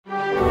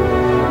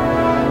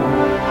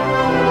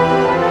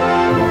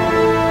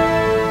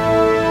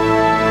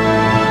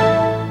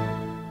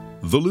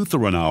The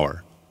Lutheran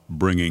Hour,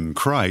 bringing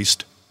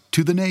Christ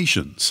to the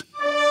nations.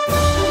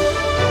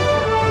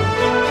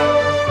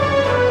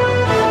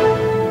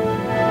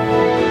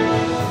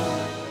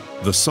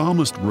 The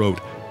psalmist wrote,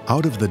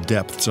 "Out of the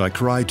depths I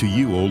cry to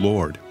you, O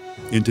Lord."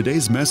 In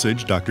today's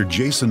message, Dr.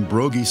 Jason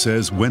Broggi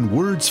says, when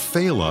words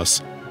fail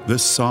us,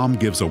 this psalm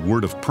gives a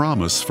word of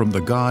promise from the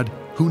God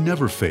who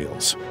never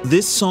fails.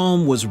 This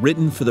psalm was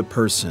written for the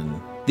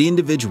person, the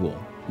individual,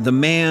 the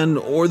man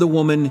or the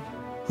woman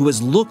who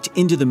has looked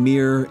into the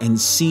mirror and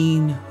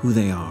seen who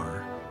they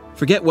are.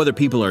 Forget whether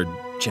people are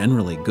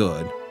generally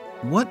good.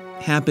 What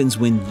happens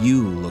when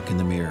you look in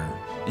the mirror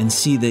and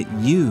see that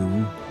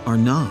you are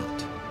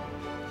not?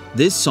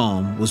 This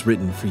psalm was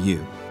written for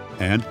you.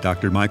 And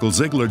Dr. Michael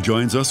Ziegler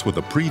joins us with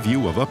a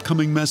preview of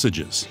upcoming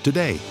messages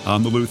today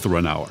on the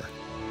Lutheran Hour.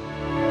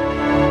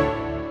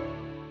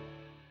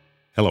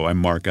 Hello, I'm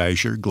Mark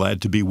Eischer,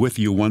 glad to be with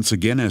you once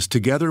again as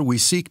together we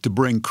seek to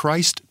bring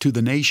Christ to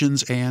the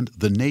nations and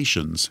the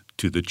nations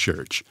to the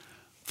church.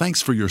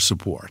 Thanks for your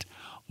support.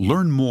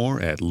 Learn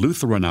more at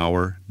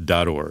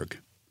LutheranHour.org.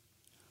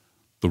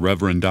 The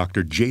Reverend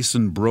Dr.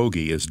 Jason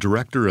Broggi is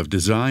Director of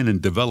Design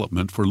and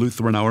Development for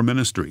Lutheran Hour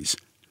Ministries.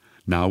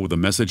 Now with a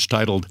message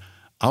titled,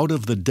 Out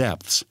of the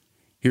Depths,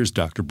 here's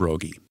Dr.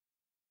 Broggi.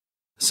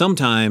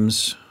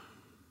 Sometimes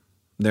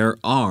there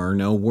are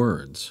no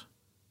words.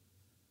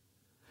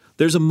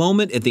 There's a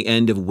moment at the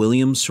end of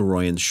William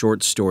Saroyan's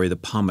short story, The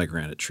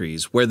Pomegranate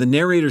Trees, where the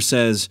narrator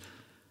says,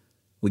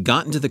 "We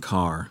got into the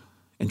car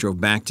and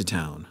drove back to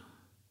town.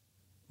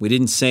 We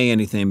didn't say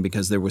anything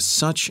because there was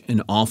such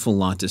an awful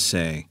lot to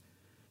say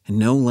and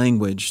no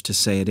language to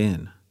say it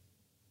in."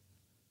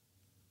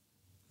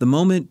 The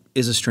moment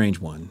is a strange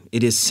one.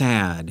 It is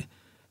sad,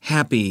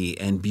 happy,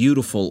 and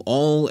beautiful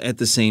all at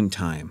the same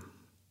time.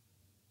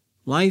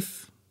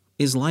 Life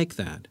is like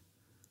that.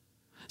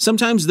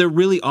 Sometimes there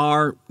really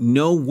are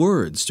no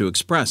words to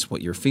express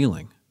what you're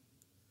feeling.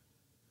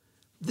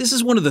 This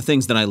is one of the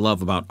things that I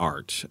love about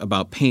art,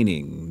 about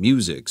painting,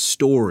 music,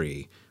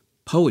 story,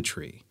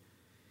 poetry.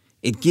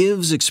 It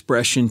gives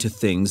expression to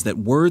things that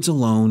words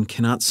alone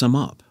cannot sum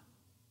up.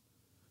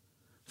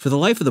 For the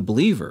life of the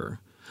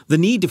believer, the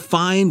need to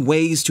find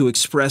ways to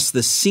express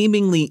the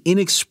seemingly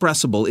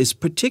inexpressible is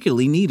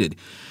particularly needed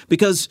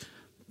because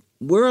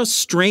we're a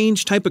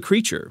strange type of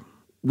creature.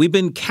 We've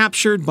been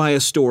captured by a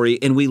story,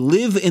 and we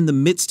live in the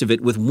midst of it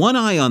with one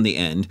eye on the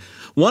end,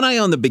 one eye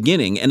on the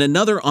beginning, and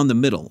another on the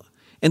middle.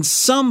 And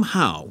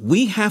somehow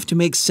we have to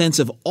make sense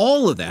of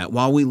all of that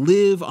while we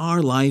live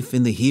our life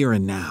in the here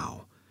and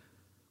now.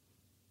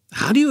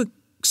 How do you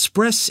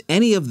express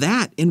any of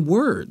that in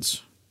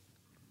words?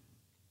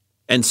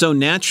 And so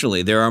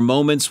naturally, there are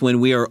moments when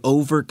we are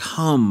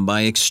overcome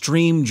by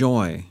extreme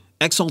joy,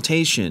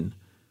 exultation,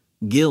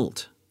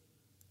 guilt,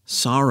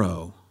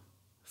 sorrow,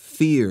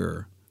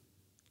 fear,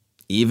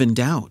 even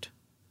doubt.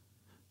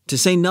 To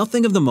say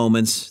nothing of the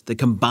moments that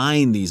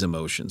combine these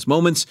emotions,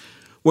 moments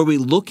where we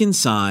look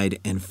inside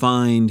and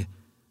find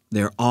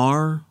there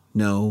are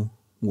no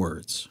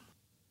words.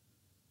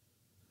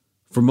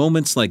 For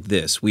moments like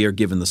this, we are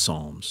given the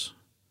Psalms.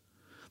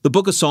 The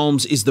book of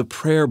Psalms is the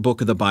prayer book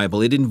of the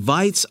Bible. It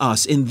invites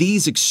us in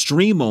these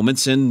extreme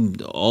moments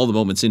and all the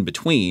moments in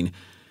between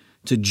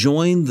to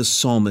join the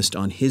psalmist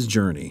on his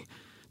journey,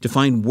 to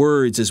find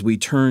words as we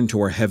turn to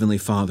our Heavenly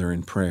Father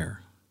in prayer.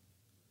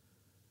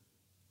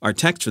 Our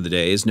text for the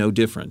day is no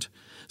different.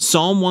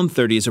 Psalm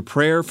 130 is a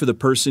prayer for the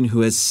person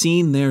who has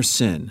seen their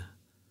sin.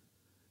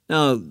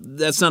 Now,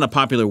 that's not a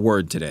popular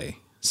word today,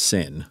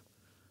 sin.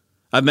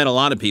 I've met a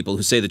lot of people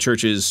who say the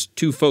church is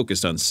too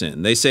focused on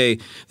sin. They say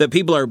that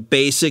people are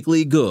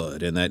basically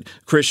good and that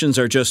Christians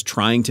are just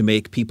trying to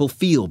make people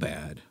feel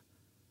bad.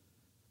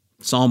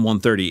 Psalm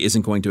 130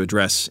 isn't going to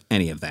address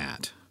any of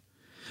that.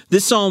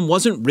 This psalm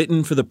wasn't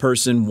written for the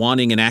person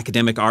wanting an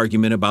academic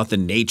argument about the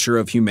nature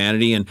of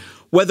humanity and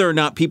whether or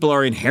not people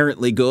are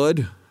inherently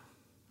good.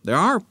 There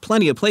are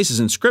plenty of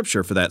places in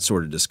Scripture for that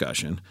sort of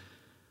discussion.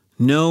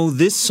 No,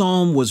 this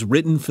psalm was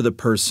written for the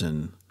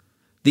person,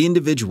 the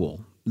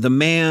individual, the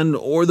man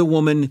or the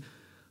woman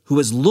who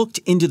has looked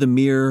into the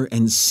mirror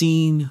and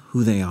seen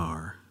who they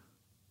are.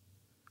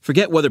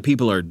 Forget whether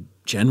people are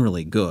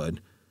generally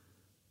good.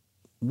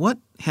 What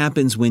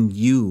happens when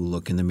you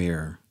look in the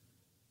mirror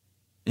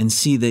and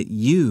see that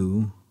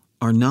you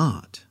are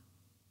not?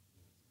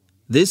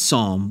 This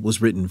psalm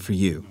was written for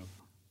you.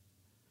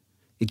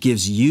 It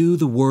gives you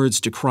the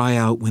words to cry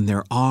out when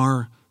there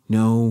are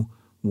no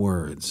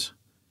words.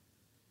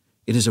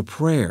 It is a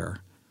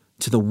prayer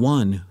to the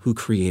one who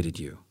created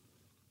you.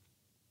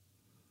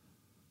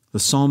 The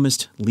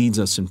psalmist leads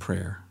us in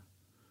prayer.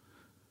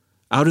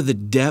 Out of the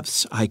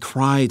depths I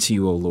cry to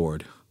you, O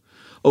Lord.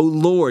 O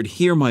Lord,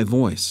 hear my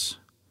voice.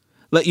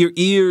 Let your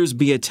ears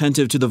be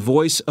attentive to the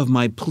voice of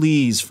my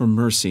pleas for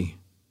mercy.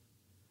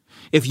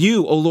 If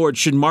you, O Lord,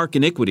 should mark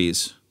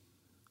iniquities,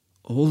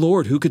 O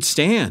Lord, who could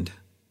stand?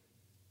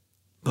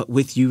 But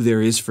with you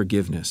there is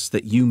forgiveness,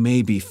 that you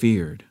may be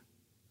feared.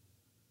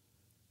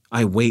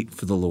 I wait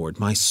for the Lord,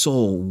 my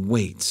soul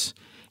waits,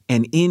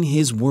 and in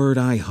his word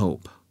I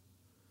hope.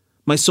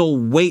 My soul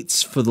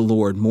waits for the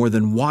Lord more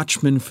than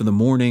watchmen for the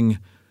morning,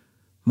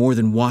 more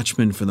than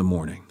watchmen for the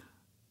morning.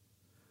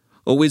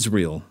 O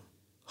Israel,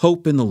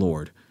 hope in the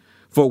Lord,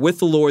 for with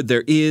the Lord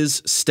there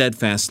is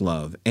steadfast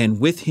love, and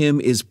with him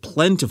is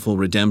plentiful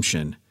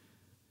redemption,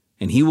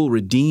 and he will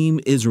redeem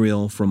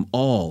Israel from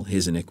all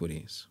his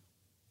iniquities.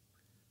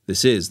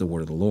 This is the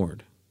word of the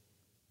Lord.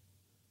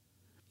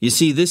 You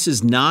see, this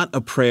is not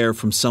a prayer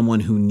from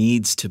someone who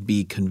needs to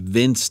be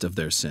convinced of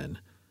their sin.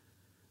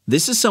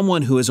 This is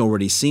someone who has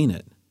already seen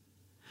it.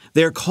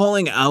 They are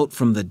calling out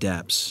from the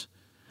depths.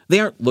 They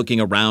aren't looking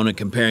around and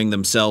comparing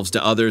themselves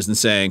to others and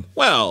saying,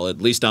 well,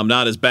 at least I'm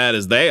not as bad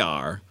as they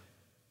are.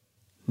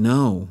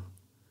 No.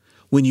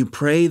 When you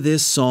pray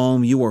this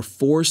psalm, you are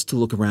forced to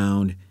look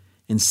around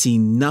and see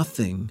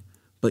nothing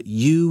but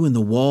you and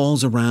the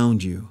walls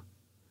around you.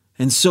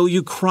 And so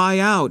you cry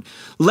out,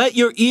 let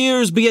your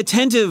ears be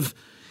attentive.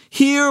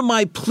 Hear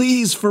my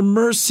pleas for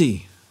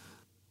mercy.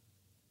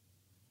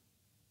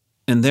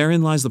 And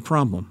therein lies the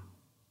problem.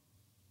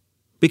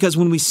 Because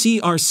when we see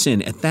our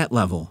sin at that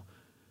level,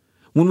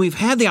 when we've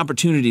had the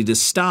opportunity to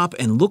stop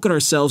and look at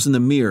ourselves in the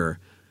mirror,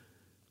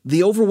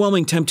 the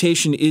overwhelming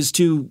temptation is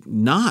to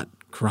not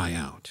cry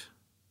out.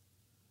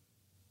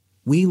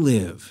 We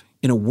live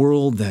in a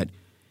world that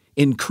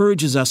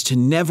encourages us to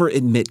never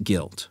admit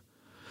guilt.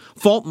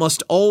 Fault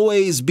must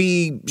always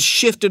be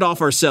shifted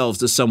off ourselves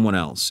to someone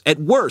else. At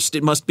worst,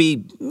 it must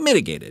be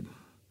mitigated.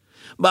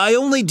 But I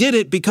only did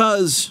it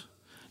because...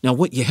 Now,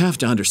 what you have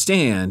to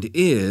understand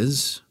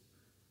is,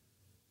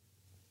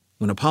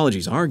 when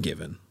apologies are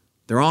given,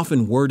 they're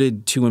often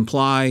worded to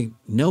imply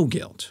no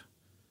guilt.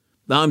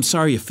 I'm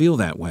sorry you feel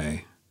that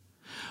way.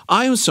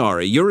 I am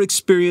sorry your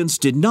experience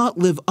did not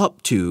live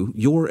up to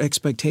your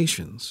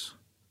expectations.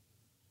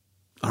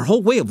 Our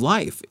whole way of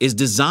life is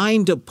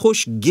designed to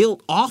push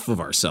guilt off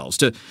of ourselves,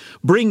 to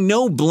bring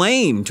no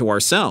blame to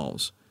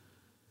ourselves.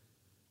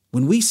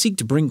 When we seek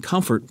to bring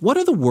comfort, what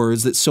are the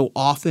words that so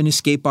often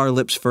escape our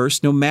lips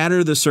first, no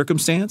matter the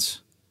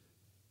circumstance?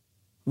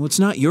 Well, it's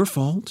not your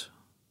fault.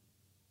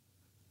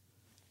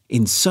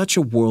 In such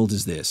a world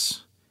as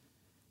this,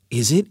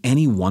 is it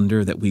any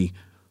wonder that we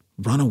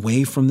run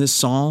away from this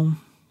psalm?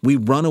 We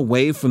run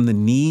away from the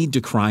need to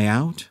cry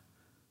out?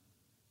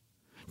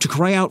 To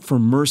cry out for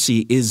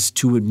mercy is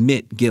to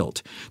admit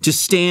guilt, to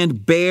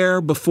stand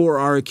bare before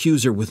our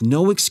accuser with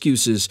no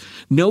excuses,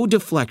 no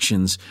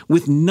deflections,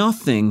 with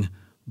nothing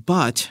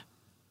but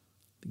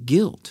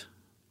guilt.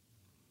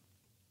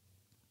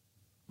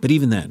 But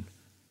even then,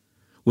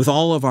 with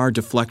all of our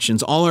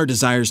deflections, all our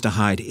desires to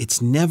hide,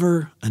 it's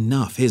never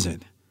enough, is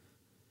it?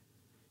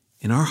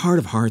 In our heart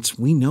of hearts,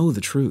 we know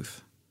the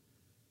truth.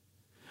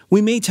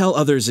 We may tell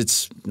others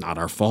it's not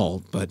our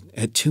fault, but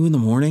at 2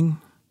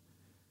 a.m,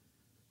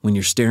 when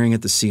you're staring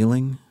at the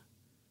ceiling,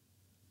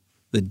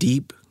 the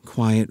deep,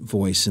 quiet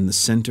voice in the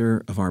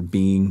center of our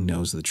being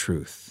knows the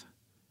truth.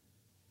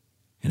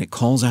 And it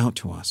calls out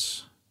to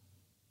us,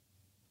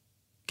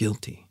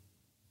 guilty.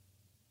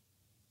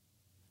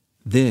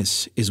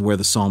 This is where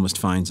the psalmist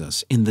finds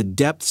us, in the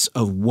depths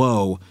of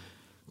woe,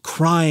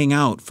 crying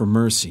out for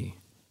mercy.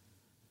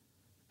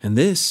 And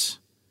this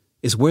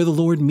is where the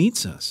Lord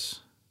meets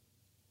us.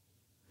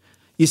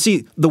 You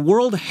see, the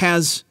world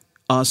has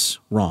us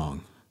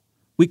wrong.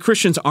 We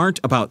Christians aren't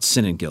about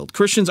sin and guilt.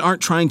 Christians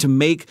aren't trying to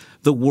make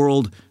the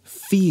world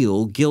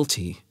feel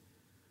guilty.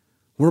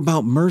 We're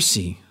about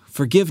mercy,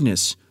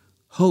 forgiveness,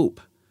 hope,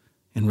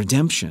 and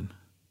redemption.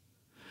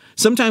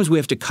 Sometimes we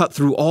have to cut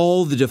through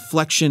all the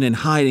deflection and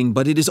hiding,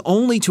 but it is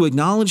only to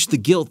acknowledge the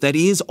guilt that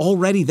is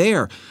already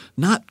there,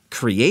 not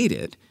create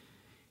it.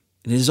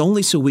 It is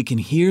only so we can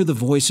hear the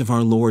voice of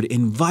our Lord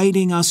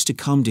inviting us to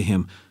come to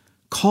Him,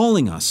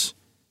 calling us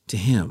to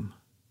Him.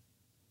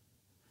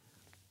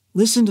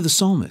 Listen to the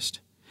psalmist.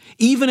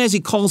 Even as he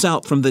calls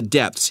out from the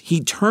depths, he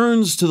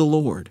turns to the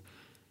Lord.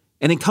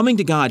 And in coming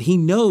to God, he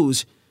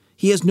knows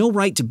he has no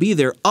right to be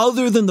there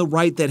other than the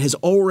right that has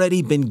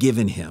already been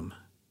given him.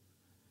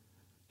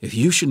 If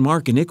you should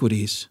mark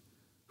iniquities,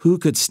 who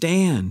could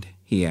stand?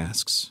 He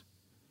asks.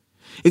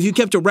 If you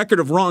kept a record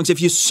of wrongs,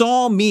 if you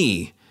saw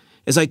me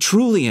as I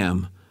truly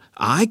am,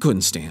 I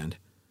couldn't stand.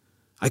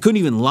 I couldn't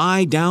even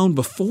lie down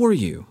before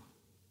you.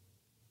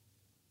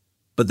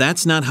 But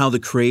that's not how the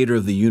Creator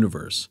of the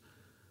universe,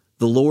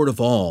 the Lord of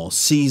all,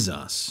 sees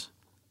us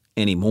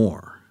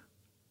anymore.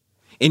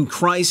 In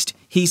Christ,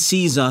 He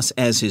sees us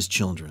as His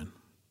children.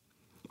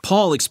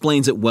 Paul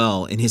explains it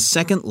well in his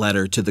second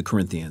letter to the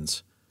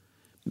Corinthians.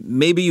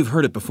 Maybe you've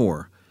heard it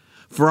before.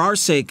 For our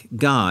sake,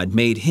 God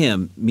made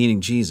Him,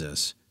 meaning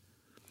Jesus.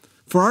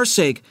 For our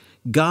sake,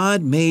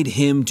 God made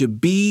Him to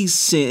be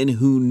sin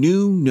who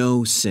knew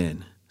no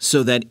sin,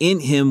 so that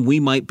in Him we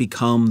might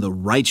become the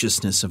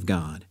righteousness of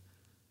God.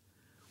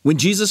 When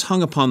Jesus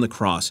hung upon the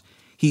cross,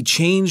 He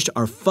changed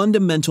our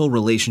fundamental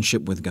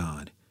relationship with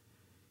God.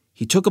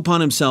 He took upon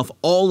Himself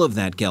all of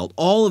that guilt,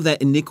 all of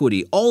that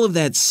iniquity, all of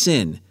that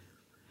sin.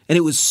 And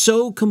it was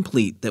so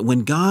complete that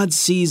when God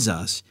sees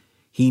us,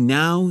 He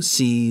now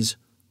sees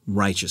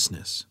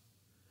righteousness.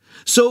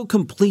 So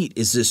complete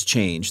is this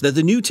change that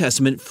the New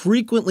Testament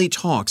frequently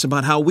talks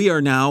about how we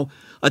are now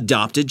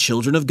adopted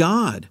children of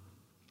God.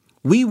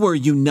 We were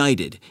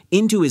united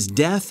into his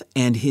death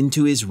and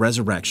into his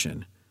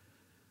resurrection.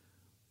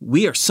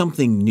 We are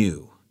something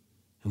new,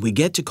 and we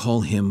get to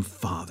call him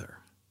Father.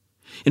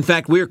 In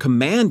fact, we are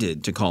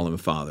commanded to call him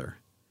Father.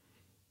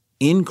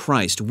 In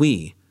Christ,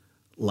 we,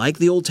 like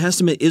the Old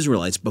Testament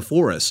Israelites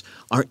before us,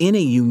 are in a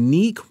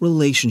unique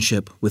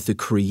relationship with the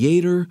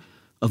Creator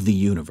of the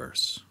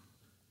universe.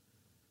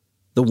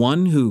 The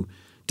one who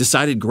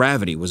decided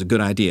gravity was a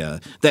good idea,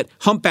 that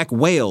humpback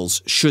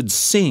whales should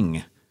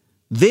sing.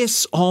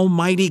 This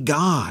Almighty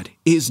God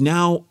is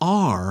now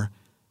our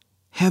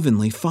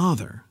Heavenly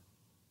Father.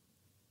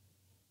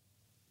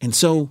 And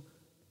so,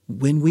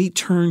 when we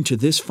turn to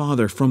this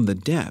Father from the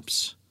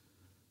depths,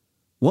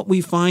 what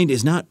we find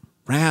is not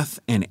wrath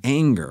and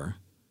anger.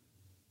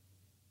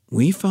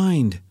 We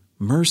find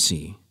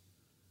mercy,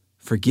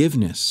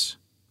 forgiveness,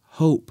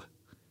 hope,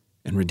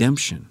 and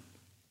redemption.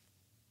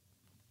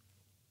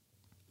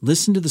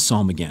 Listen to the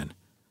psalm again,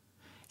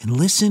 and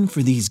listen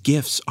for these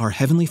gifts our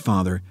Heavenly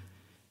Father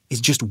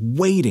is just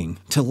waiting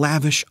to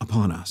lavish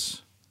upon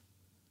us.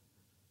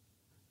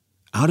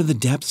 Out of the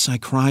depths I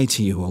cry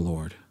to you, O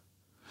Lord.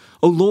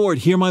 O Lord,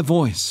 hear my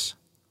voice.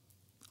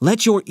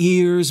 Let your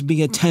ears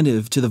be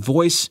attentive to the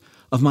voice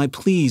of my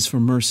pleas for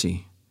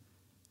mercy.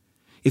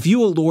 If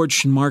you, O Lord,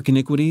 should mark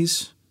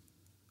iniquities,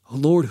 O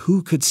Lord,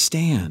 who could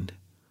stand?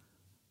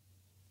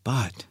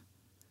 But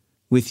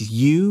with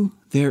you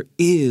there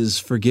is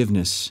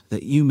forgiveness,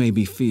 that you may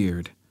be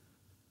feared.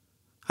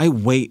 I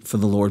wait for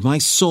the Lord, my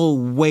soul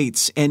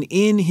waits, and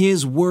in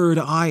his word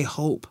I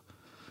hope.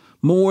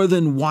 More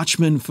than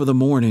watchmen for the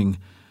morning,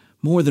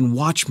 more than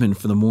watchmen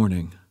for the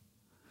morning.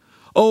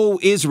 O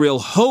Israel,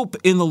 hope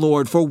in the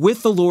Lord, for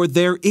with the Lord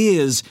there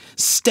is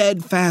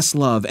steadfast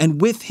love, and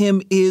with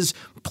him is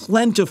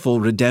plentiful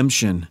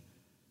redemption.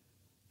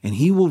 And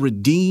he will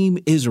redeem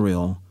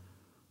Israel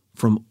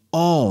from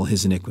all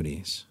his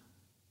iniquities.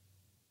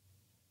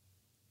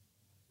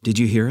 Did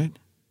you hear it?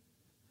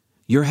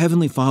 Your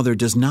Heavenly Father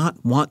does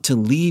not want to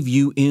leave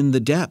you in the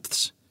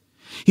depths.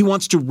 He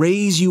wants to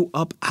raise you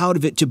up out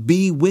of it to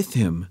be with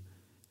him.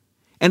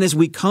 And as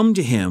we come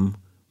to him,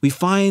 we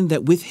find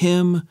that with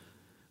him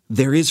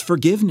there is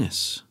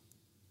forgiveness.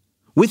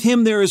 With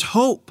him there is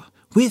hope.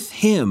 With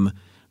him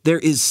there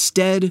is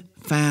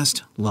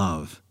steadfast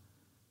love.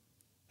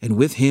 And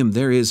with him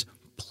there is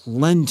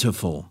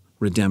plentiful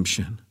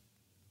redemption.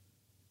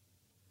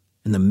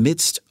 In the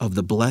midst of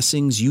the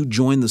blessings, you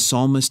join the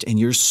psalmist and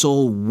your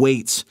soul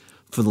waits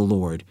for the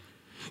Lord.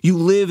 You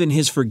live in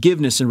his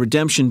forgiveness and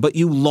redemption, but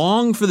you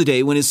long for the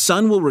day when his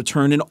Son will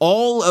return and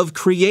all of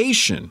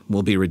creation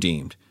will be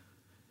redeemed.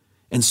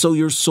 And so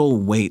your soul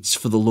waits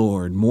for the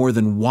Lord more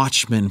than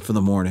watchmen for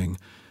the morning,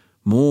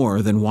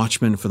 more than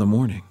watchmen for the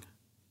morning.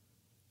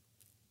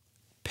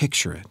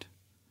 Picture it.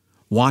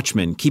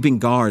 Watchmen keeping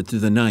guard through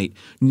the night,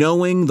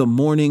 knowing the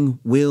morning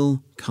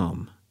will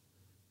come.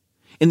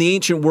 In the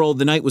ancient world,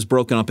 the night was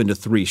broken up into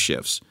 3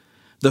 shifts.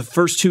 The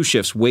first 2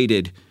 shifts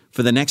waited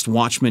for the next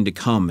watchman to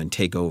come and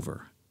take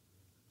over.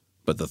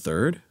 But the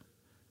third?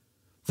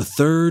 The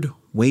third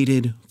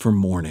waited for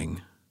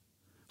morning,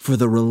 for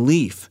the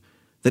relief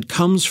that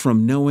comes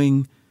from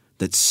knowing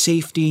that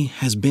safety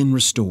has been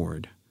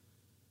restored.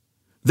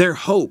 Their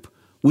hope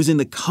was in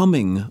the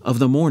coming of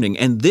the morning,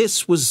 and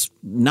this was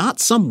not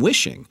some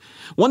wishing.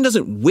 One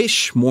doesn't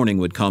wish morning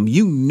would come.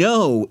 You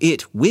know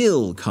it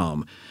will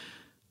come.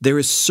 There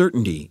is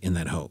certainty in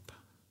that hope.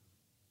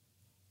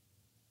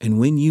 And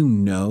when you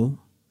know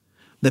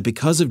that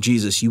because of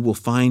Jesus you will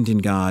find in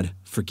God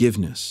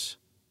forgiveness,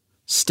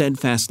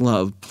 steadfast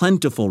love,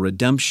 plentiful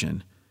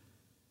redemption,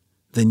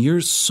 then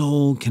your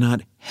soul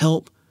cannot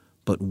help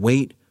but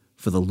wait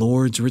for the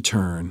Lord's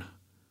return.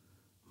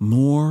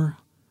 More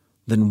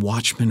than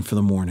watchmen for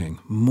the morning,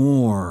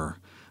 more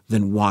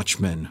than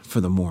watchmen for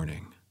the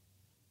morning.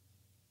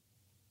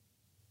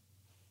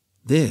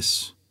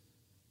 This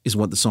is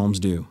what the Psalms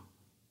do.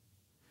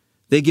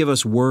 They give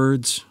us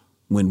words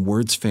when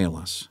words fail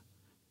us.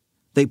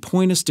 They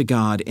point us to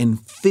God and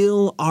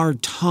fill our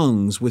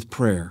tongues with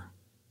prayer.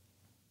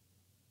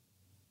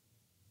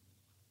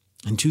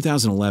 In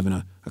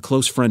 2011, a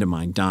close friend of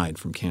mine died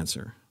from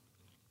cancer.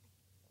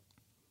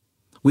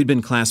 We'd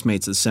been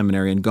classmates at the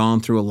seminary and gone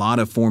through a lot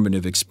of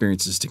formative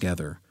experiences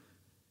together.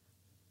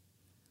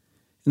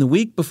 In the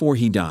week before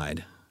he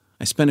died,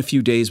 I spent a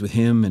few days with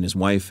him and his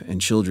wife and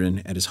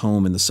children at his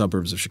home in the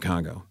suburbs of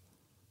Chicago.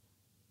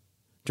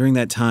 During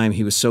that time,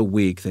 he was so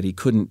weak that he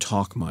couldn't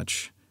talk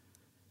much.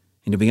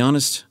 And to be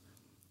honest,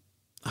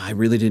 I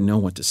really didn't know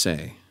what to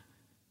say.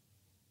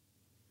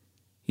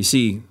 You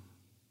see,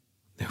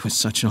 there was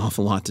such an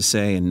awful lot to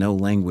say and no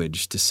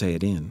language to say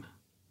it in.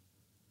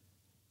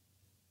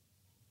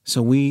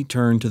 So we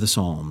turned to the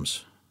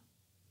Psalms.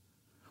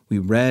 We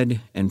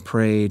read and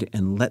prayed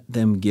and let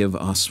them give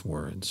us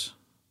words.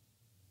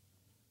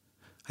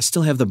 I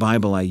still have the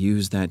Bible I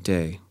used that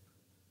day.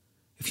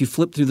 If you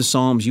flip through the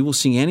Psalms, you will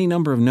see any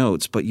number of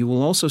notes, but you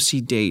will also see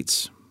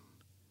dates.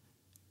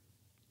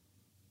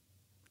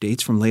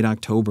 dates from late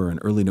October and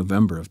early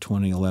November of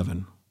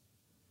 2011.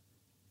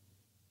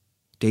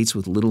 Dates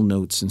with little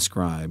notes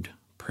inscribed,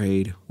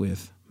 prayed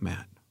with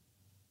Matt.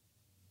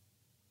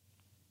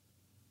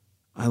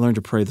 I learned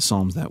to pray the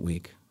Psalms that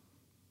week.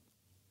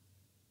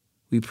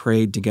 We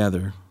prayed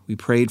together. We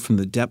prayed from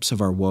the depths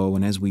of our woe,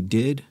 and as we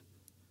did,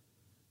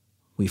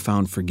 we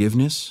found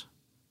forgiveness,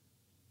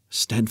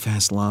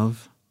 steadfast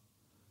love,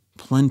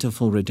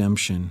 plentiful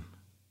redemption,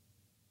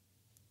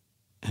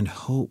 and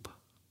hope.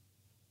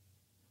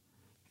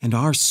 And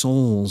our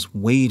souls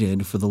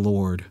waited for the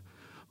Lord,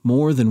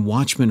 more than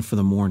watchmen for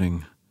the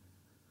morning,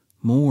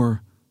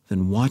 more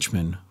than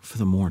watchmen for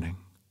the morning.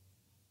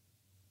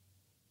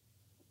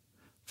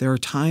 There are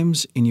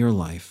times in your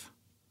life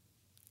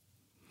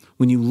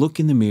when you look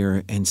in the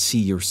mirror and see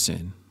your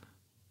sin.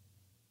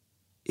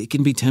 It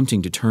can be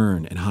tempting to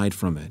turn and hide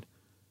from it.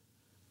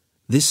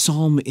 This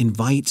psalm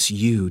invites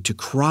you to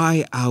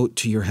cry out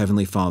to your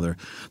Heavenly Father,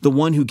 the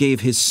one who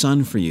gave His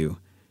Son for you,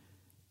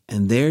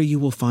 and there you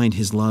will find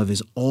His love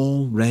is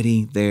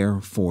already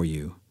there for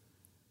you,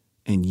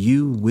 and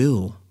you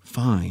will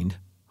find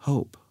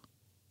hope.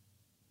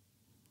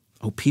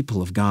 O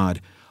people of God,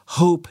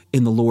 hope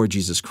in the Lord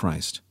Jesus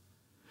Christ.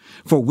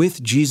 For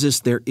with Jesus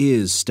there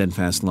is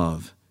steadfast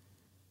love,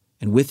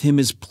 and with Him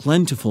is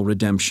plentiful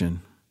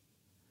redemption,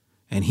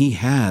 and He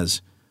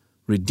has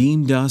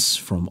redeemed us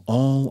from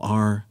all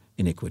our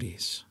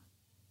iniquities.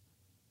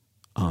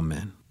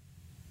 Amen.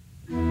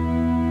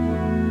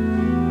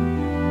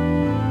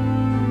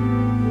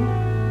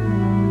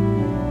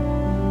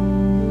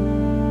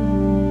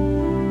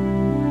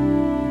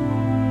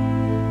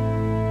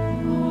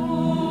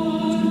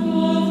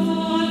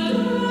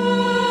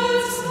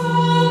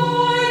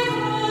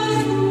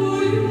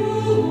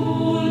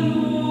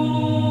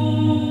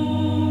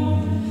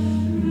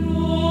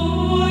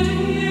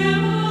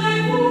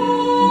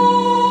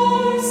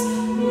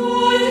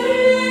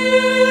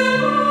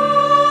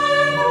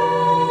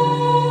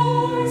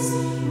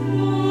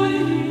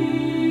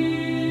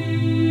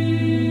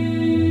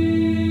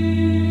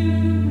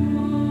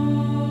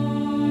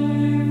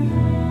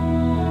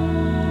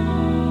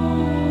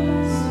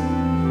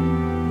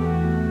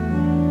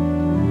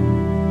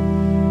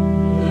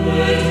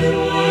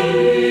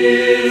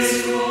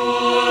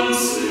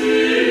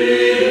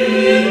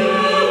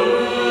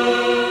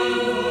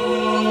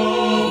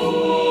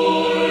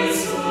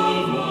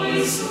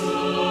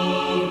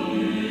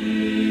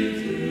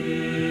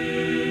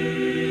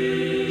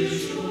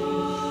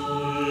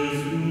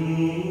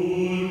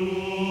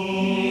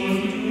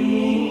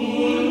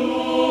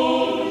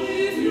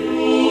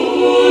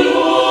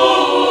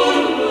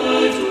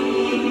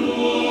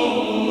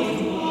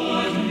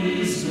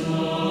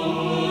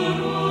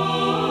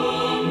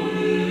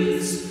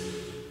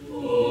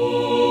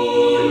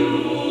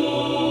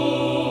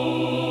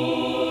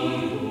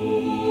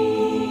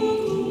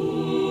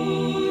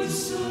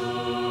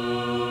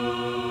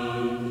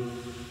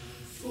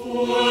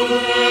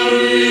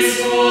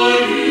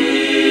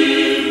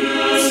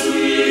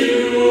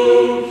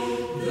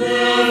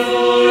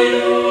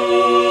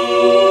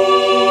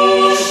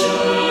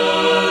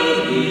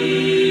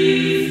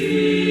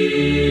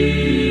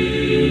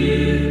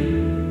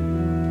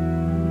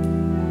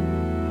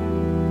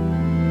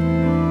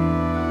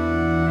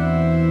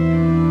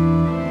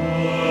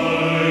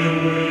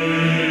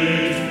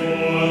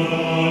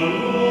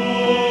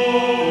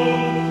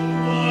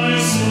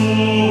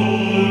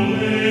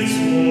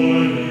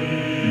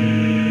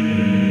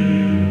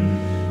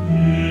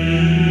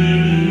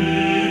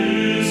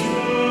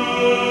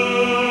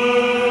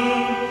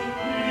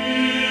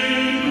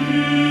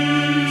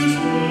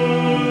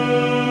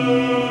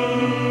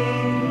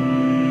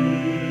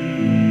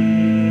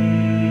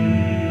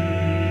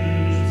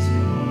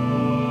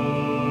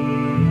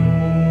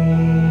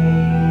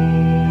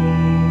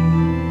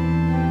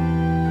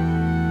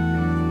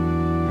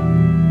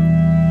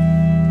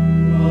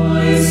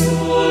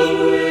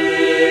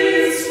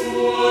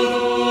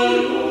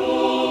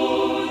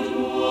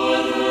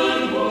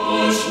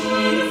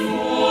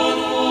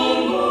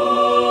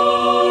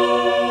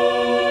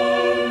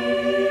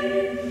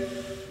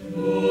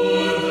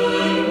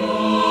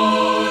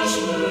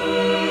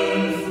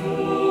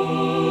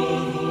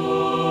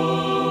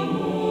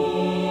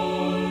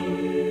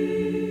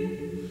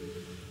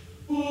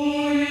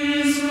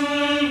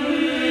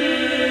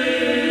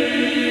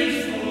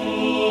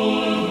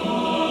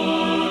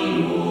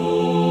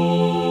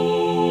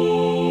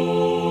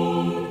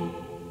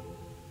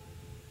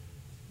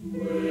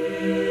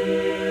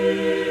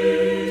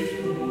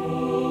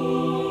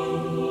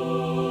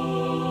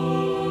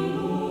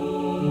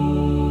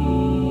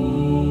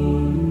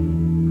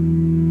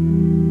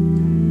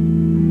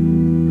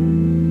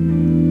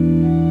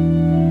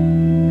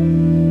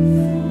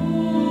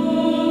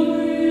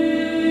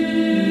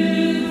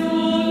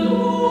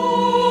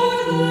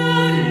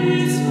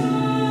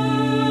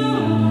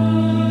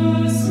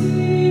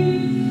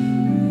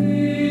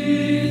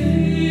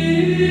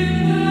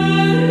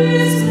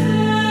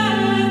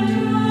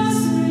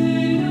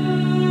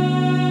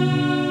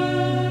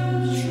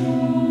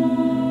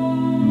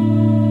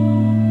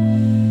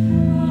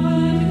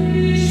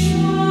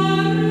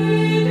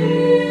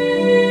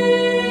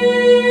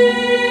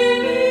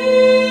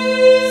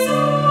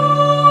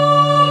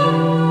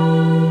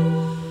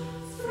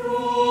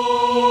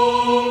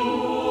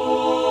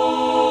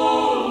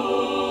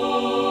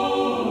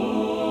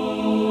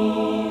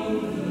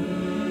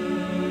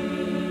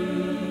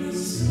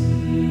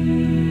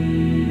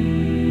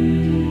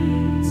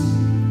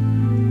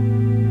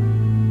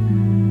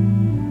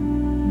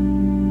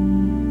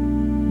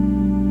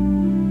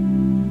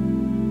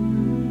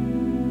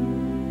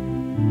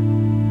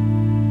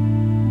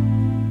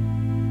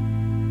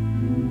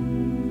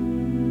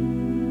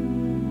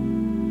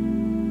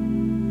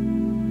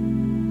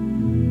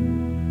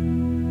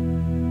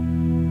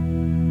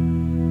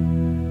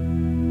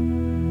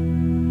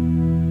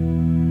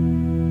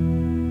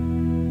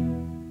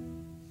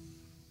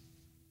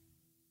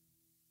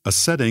 a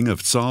setting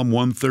of Psalm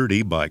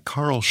 130 by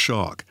Carl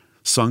Schock,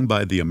 sung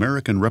by the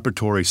American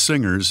Repertory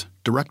Singers,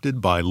 directed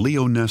by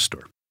Leo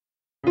Nestor.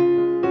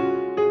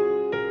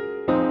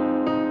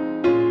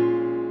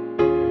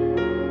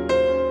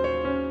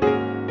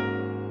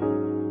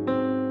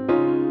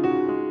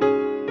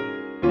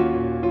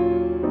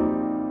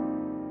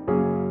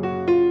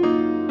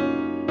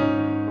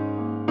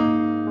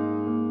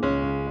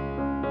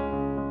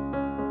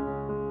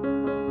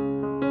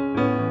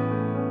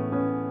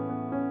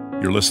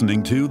 You're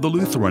listening to the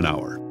Lutheran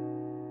Hour.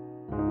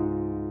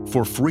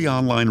 For free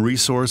online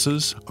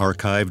resources,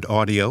 archived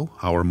audio,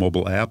 our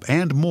mobile app,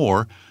 and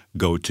more,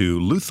 go to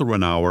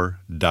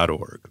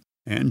LutheranHour.org.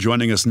 And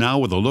joining us now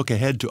with a look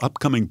ahead to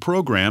upcoming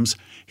programs,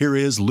 here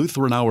is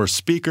Lutheran Hour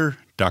speaker,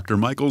 Dr.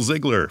 Michael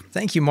Ziegler.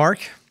 Thank you, Mark.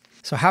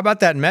 So how about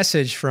that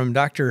message from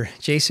Dr.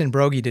 Jason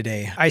Broggie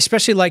today? I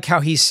especially like how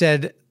he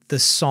said the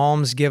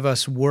Psalms give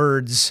us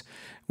words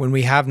when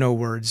we have no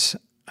words.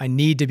 I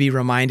need to be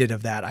reminded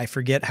of that. I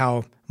forget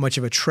how much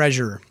of a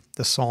treasure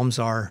the Psalms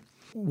are.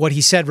 What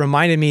he said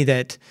reminded me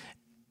that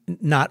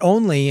not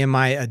only am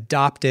I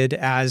adopted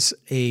as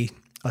a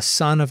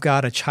son of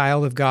God, a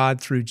child of God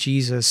through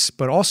Jesus,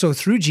 but also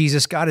through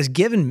Jesus, God has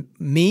given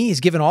me, He's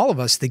given all of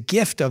us the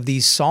gift of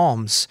these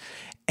Psalms.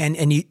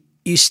 And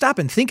you stop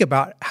and think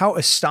about how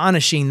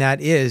astonishing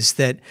that is,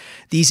 that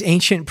these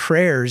ancient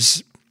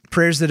prayers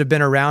that have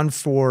been around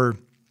for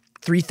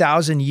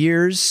 3,000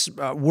 years,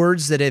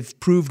 words that have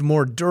proved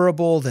more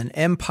durable than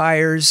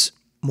empires,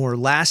 more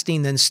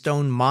lasting than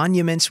stone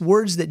monuments,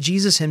 words that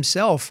Jesus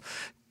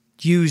himself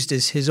used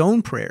as his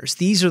own prayers.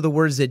 These are the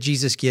words that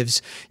Jesus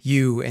gives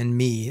you and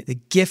me, the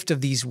gift of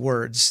these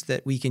words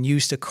that we can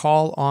use to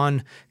call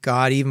on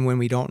God even when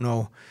we don't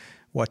know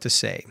what to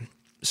say.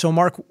 So,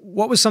 Mark,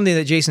 what was something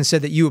that Jason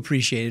said that you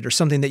appreciated or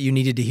something that you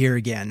needed to hear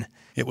again?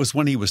 It was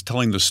when he was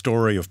telling the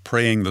story of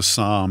praying the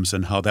Psalms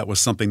and how that was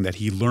something that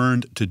he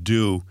learned to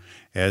do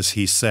as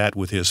he sat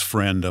with his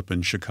friend up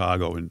in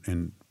Chicago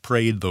and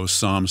prayed those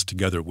Psalms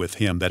together with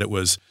him, that it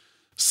was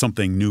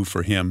something new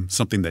for him,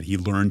 something that he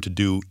learned to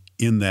do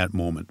in that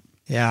moment.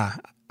 Yeah,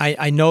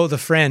 I know the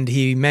friend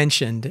he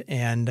mentioned,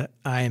 and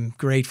I'm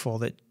grateful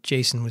that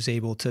Jason was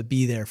able to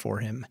be there for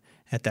him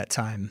at that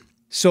time.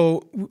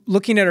 So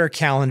looking at our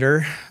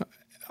calendar,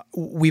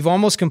 we've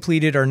almost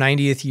completed our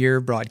 90th year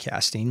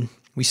broadcasting.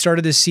 We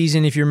started this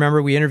season, if you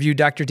remember, we interviewed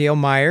Dr. Dale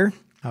Meyer,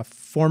 a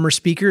former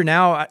speaker.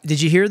 Now,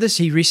 did you hear this?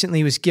 He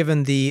recently was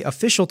given the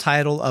official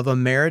title of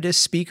Emeritus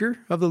Speaker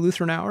of the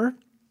Lutheran Hour.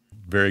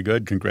 Very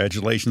good.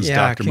 Congratulations,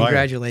 Yeah, Dr. Meyer.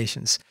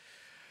 Congratulations.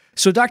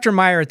 So Dr.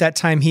 Meyer, at that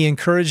time, he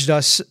encouraged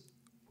us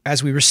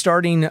as we were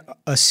starting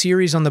a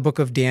series on the book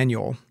of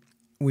Daniel.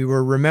 We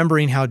were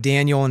remembering how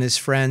Daniel and his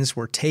friends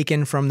were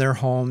taken from their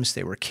homes.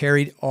 They were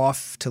carried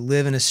off to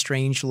live in a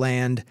strange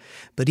land.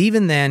 But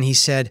even then, he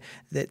said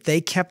that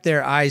they kept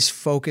their eyes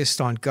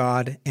focused on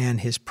God and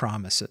his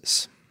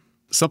promises.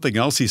 Something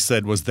else he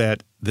said was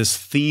that this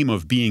theme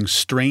of being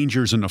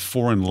strangers in a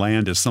foreign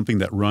land is something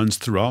that runs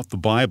throughout the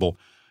Bible.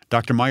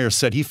 Dr. Meyer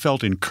said he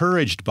felt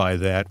encouraged by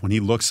that when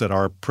he looks at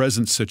our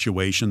present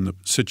situation, the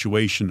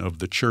situation of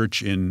the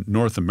church in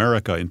North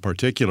America in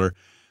particular,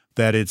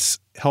 that it's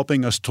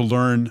helping us to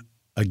learn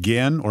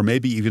again, or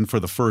maybe even for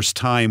the first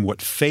time,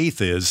 what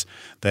faith is,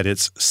 that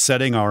it's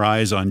setting our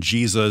eyes on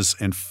Jesus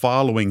and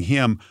following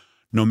him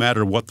no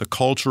matter what the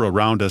culture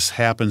around us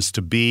happens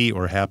to be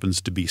or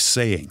happens to be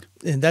saying.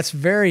 And that's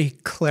very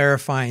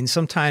clarifying.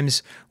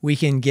 Sometimes we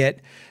can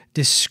get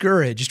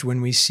discouraged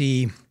when we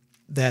see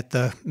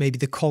that maybe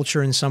the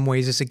culture in some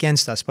ways is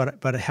against us,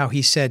 but how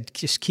he said,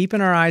 just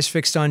keeping our eyes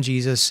fixed on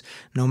Jesus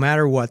no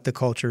matter what the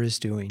culture is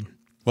doing.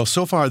 Well,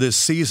 so far this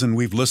season,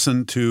 we've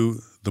listened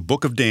to the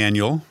book of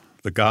Daniel,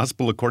 the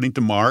Gospel according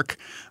to Mark,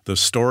 the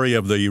story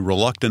of the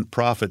reluctant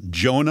prophet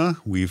Jonah.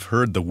 We've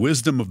heard the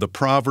wisdom of the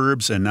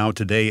Proverbs, and now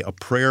today a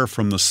prayer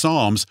from the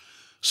Psalms.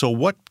 So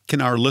what can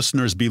our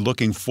listeners be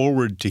looking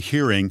forward to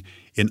hearing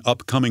in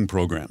upcoming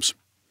programs?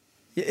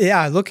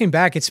 Yeah, looking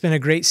back, it's been a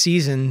great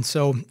season.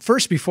 So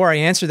first, before I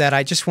answer that,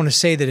 I just want to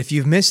say that if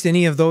you've missed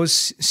any of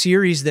those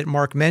series that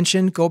Mark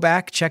mentioned, go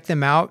back, check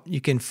them out. You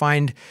can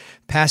find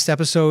past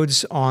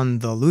episodes on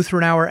the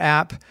Lutheran Hour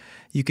app.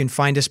 You can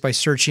find us by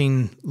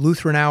searching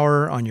Lutheran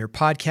Hour on your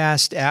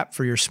podcast app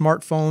for your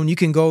smartphone. You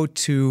can go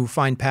to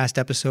find past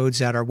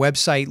episodes at our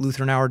website,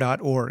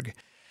 LutheranHour.org.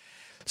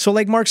 So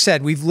like Mark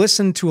said, we've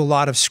listened to a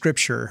lot of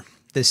scripture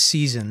this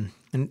season.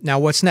 And now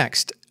what's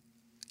next?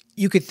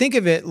 You could think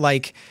of it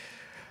like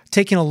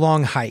taking a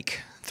long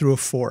hike through a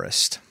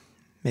forest,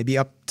 maybe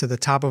up to the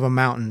top of a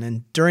mountain.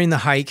 And during the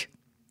hike,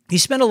 you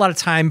spend a lot of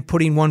time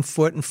putting one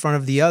foot in front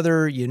of the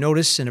other. You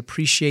notice and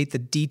appreciate the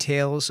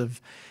details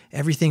of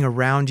everything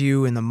around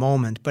you in the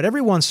moment. But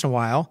every once in a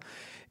while,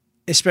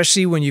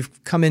 especially when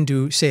you've come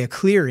into, say, a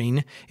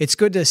clearing, it's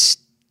good to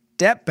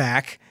step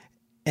back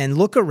and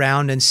look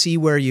around and see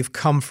where you've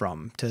come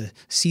from, to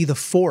see the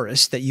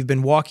forest that you've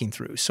been walking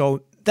through.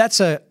 So that's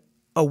a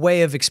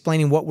way of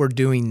explaining what we're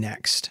doing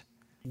next.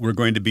 We're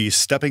going to be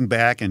stepping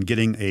back and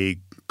getting a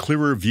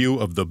clearer view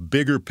of the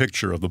bigger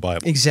picture of the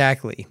Bible.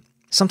 Exactly.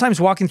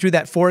 Sometimes walking through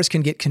that forest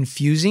can get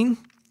confusing.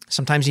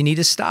 Sometimes you need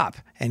to stop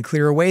and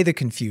clear away the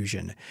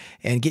confusion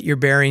and get your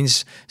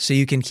bearings so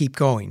you can keep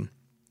going.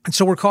 And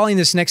so we're calling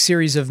this next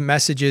series of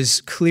messages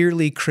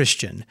Clearly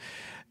Christian.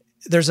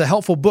 There's a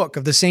helpful book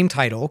of the same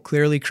title,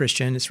 Clearly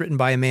Christian. It's written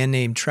by a man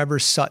named Trevor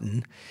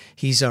Sutton.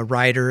 He's a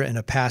writer and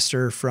a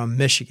pastor from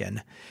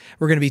Michigan.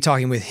 We're going to be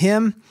talking with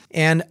him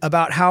and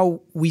about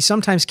how we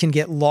sometimes can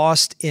get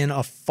lost in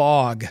a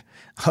fog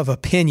of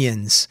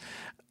opinions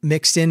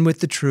mixed in with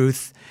the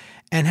truth,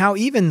 and how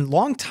even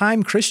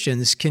longtime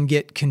Christians can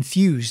get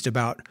confused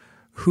about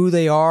who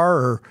they are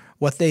or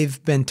what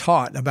they've been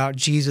taught about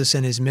Jesus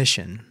and his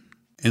mission.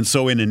 And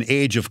so in an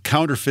age of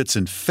counterfeits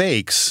and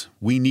fakes,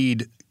 we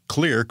need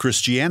clear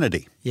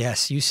Christianity.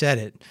 Yes, you said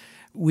it.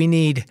 We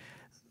need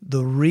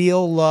the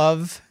real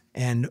love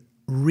and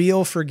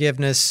real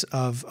forgiveness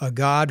of a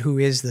God who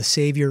is the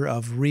Savior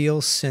of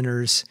real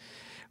sinners.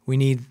 We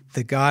need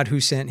the God who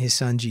sent his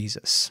Son,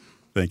 Jesus.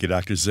 Thank you,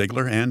 Dr.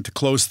 Ziegler. And to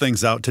close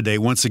things out today,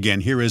 once again,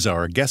 here is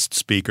our guest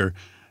speaker,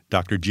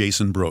 Dr.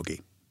 Jason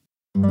Broggi.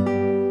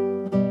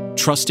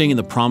 Trusting in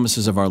the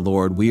promises of our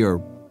Lord, we are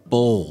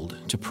bold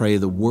to pray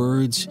the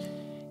words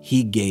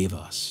he gave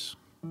us.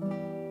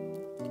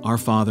 Our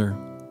Father,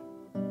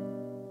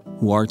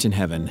 who art in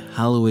heaven,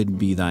 hallowed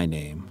be thy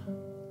name.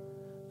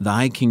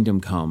 Thy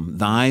kingdom come,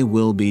 thy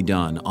will be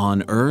done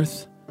on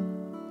earth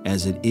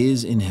as it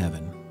is in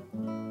heaven.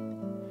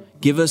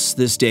 Give us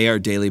this day our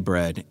daily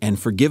bread, and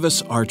forgive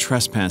us our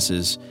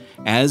trespasses,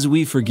 as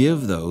we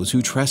forgive those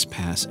who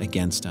trespass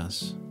against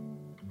us.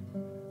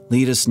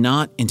 Lead us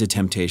not into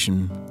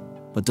temptation,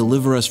 but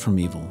deliver us from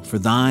evil. For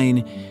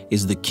thine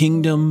is the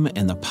kingdom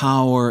and the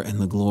power and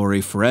the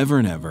glory forever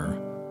and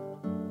ever.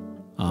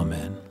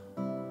 Amen.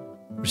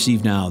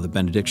 Receive now the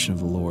benediction of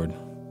the Lord.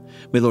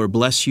 May the Lord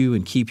bless you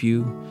and keep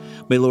you.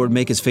 May the Lord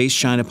make his face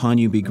shine upon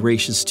you, be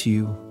gracious to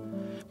you.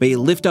 May he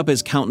lift up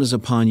his countenance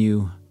upon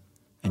you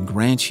and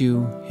grant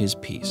you his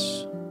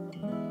peace.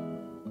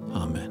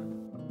 Amen.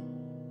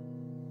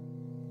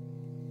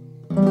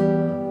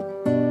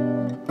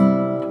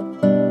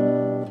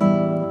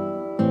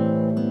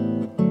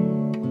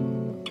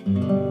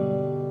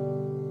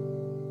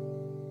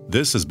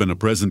 This has been a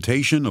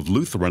presentation of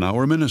Lutheran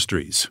Hour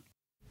Ministries.